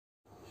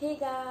Hey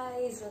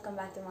guys, welcome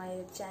back to my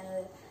YouTube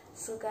channel.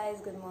 So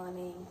guys, good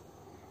morning,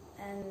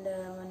 and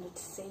I wanted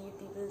to say you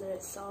people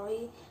that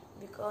sorry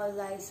because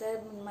I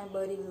said in my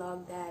birthday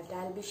vlog that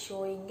I'll be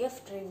showing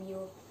gift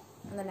review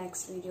in the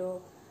next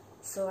video,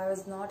 so I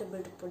was not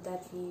able to put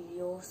that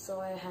video, so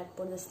I had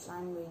put the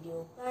slime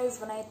video. Guys,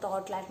 when I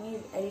thought let me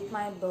edit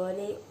my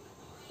birthday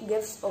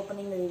gifts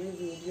opening review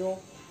video,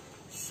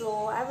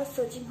 so I was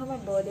searching for my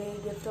birthday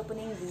gift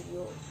opening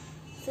video.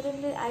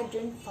 Suddenly I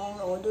didn't found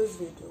all those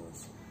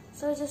videos.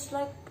 So I just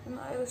I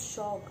was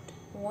shocked.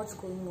 What's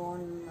going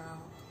on now?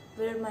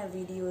 Where are my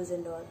videos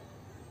and all?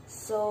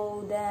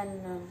 So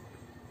then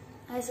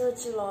I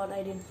searched a lot.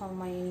 I didn't find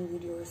my any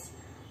videos.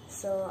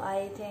 So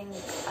I think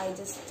I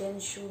just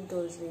didn't shoot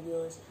those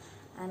videos,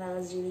 and I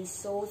was really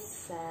so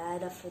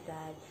sad after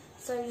that.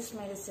 So I just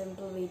made a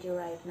simple video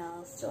right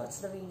now. So watch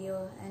the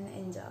video and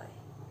enjoy.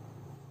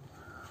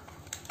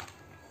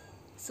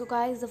 So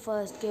guys, the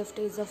first gift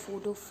is a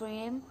photo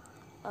frame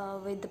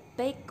with the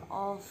pic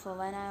of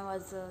when I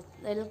was a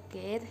little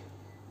kid,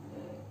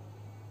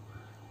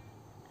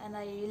 and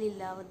I really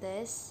love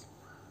this.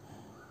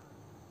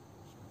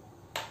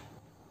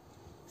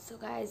 So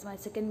guys, my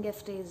second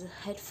gift is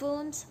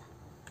headphones.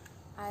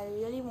 I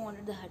really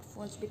wanted the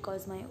headphones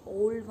because my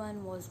old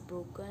one was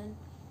broken.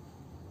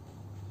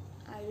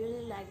 I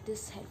really like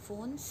these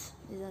headphones.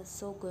 These are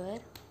so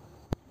good.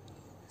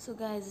 So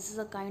guys, this is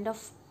a kind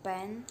of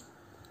pen.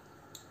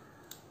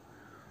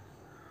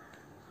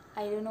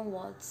 I don't know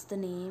what's the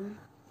name.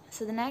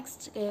 So the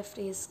next gift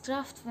is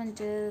craft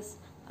benches.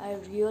 I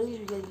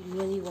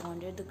really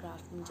wanted the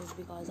craft benches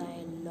because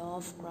I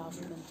love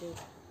craft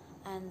benches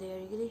and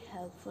they're really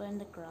helpful in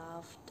the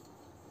craft.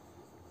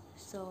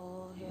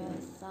 So here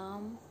are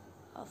some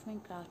of my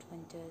craft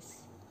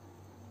benches.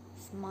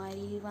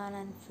 Smiley one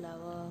and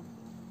flower.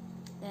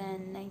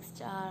 Then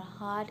next are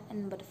heart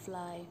and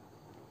butterfly.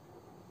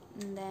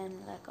 And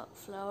then like a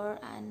flower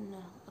and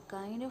a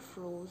kind of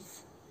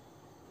rose.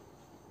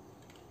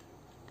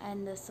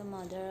 And some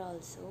other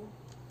also.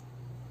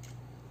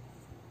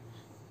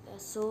 They're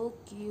so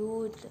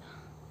cute.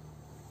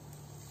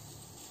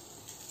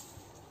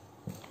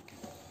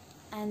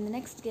 And the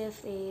next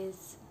gift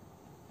is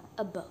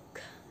a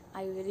book.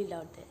 I really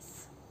love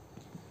this.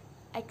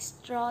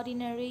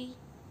 Extraordinary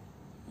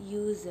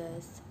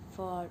uses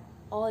for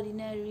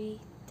ordinary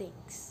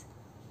things.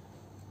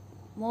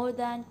 More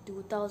than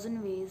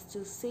 2000 ways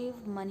to save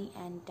money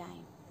and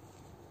time.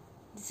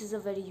 This is a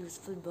very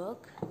useful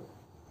book.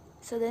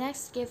 So the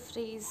next gift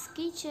is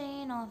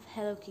keychain of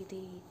Hello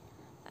Kitty.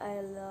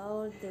 I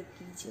love the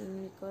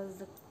keychain because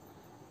the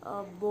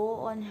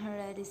bow on her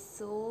head is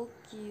so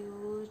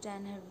cute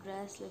and her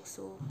dress looks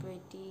so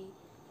pretty.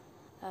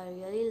 I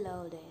really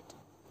loved it.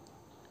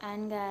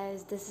 And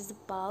guys, this is the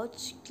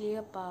pouch,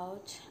 clear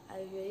pouch. I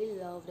really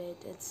loved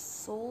it. It's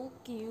so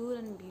cute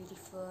and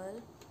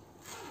beautiful.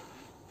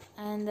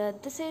 And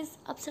this is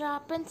Apsara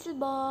pencil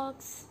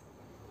box.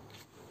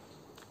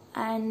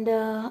 And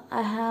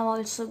I have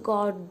also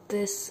got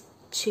this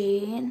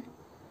chain.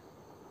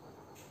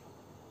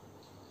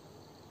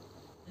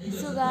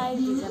 So guys,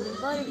 these are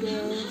my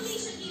birthday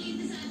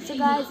gifts. So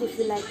guys, if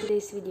you like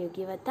today's video,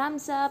 give a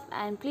thumbs up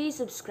and please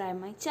subscribe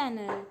my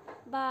channel.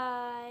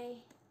 Bye.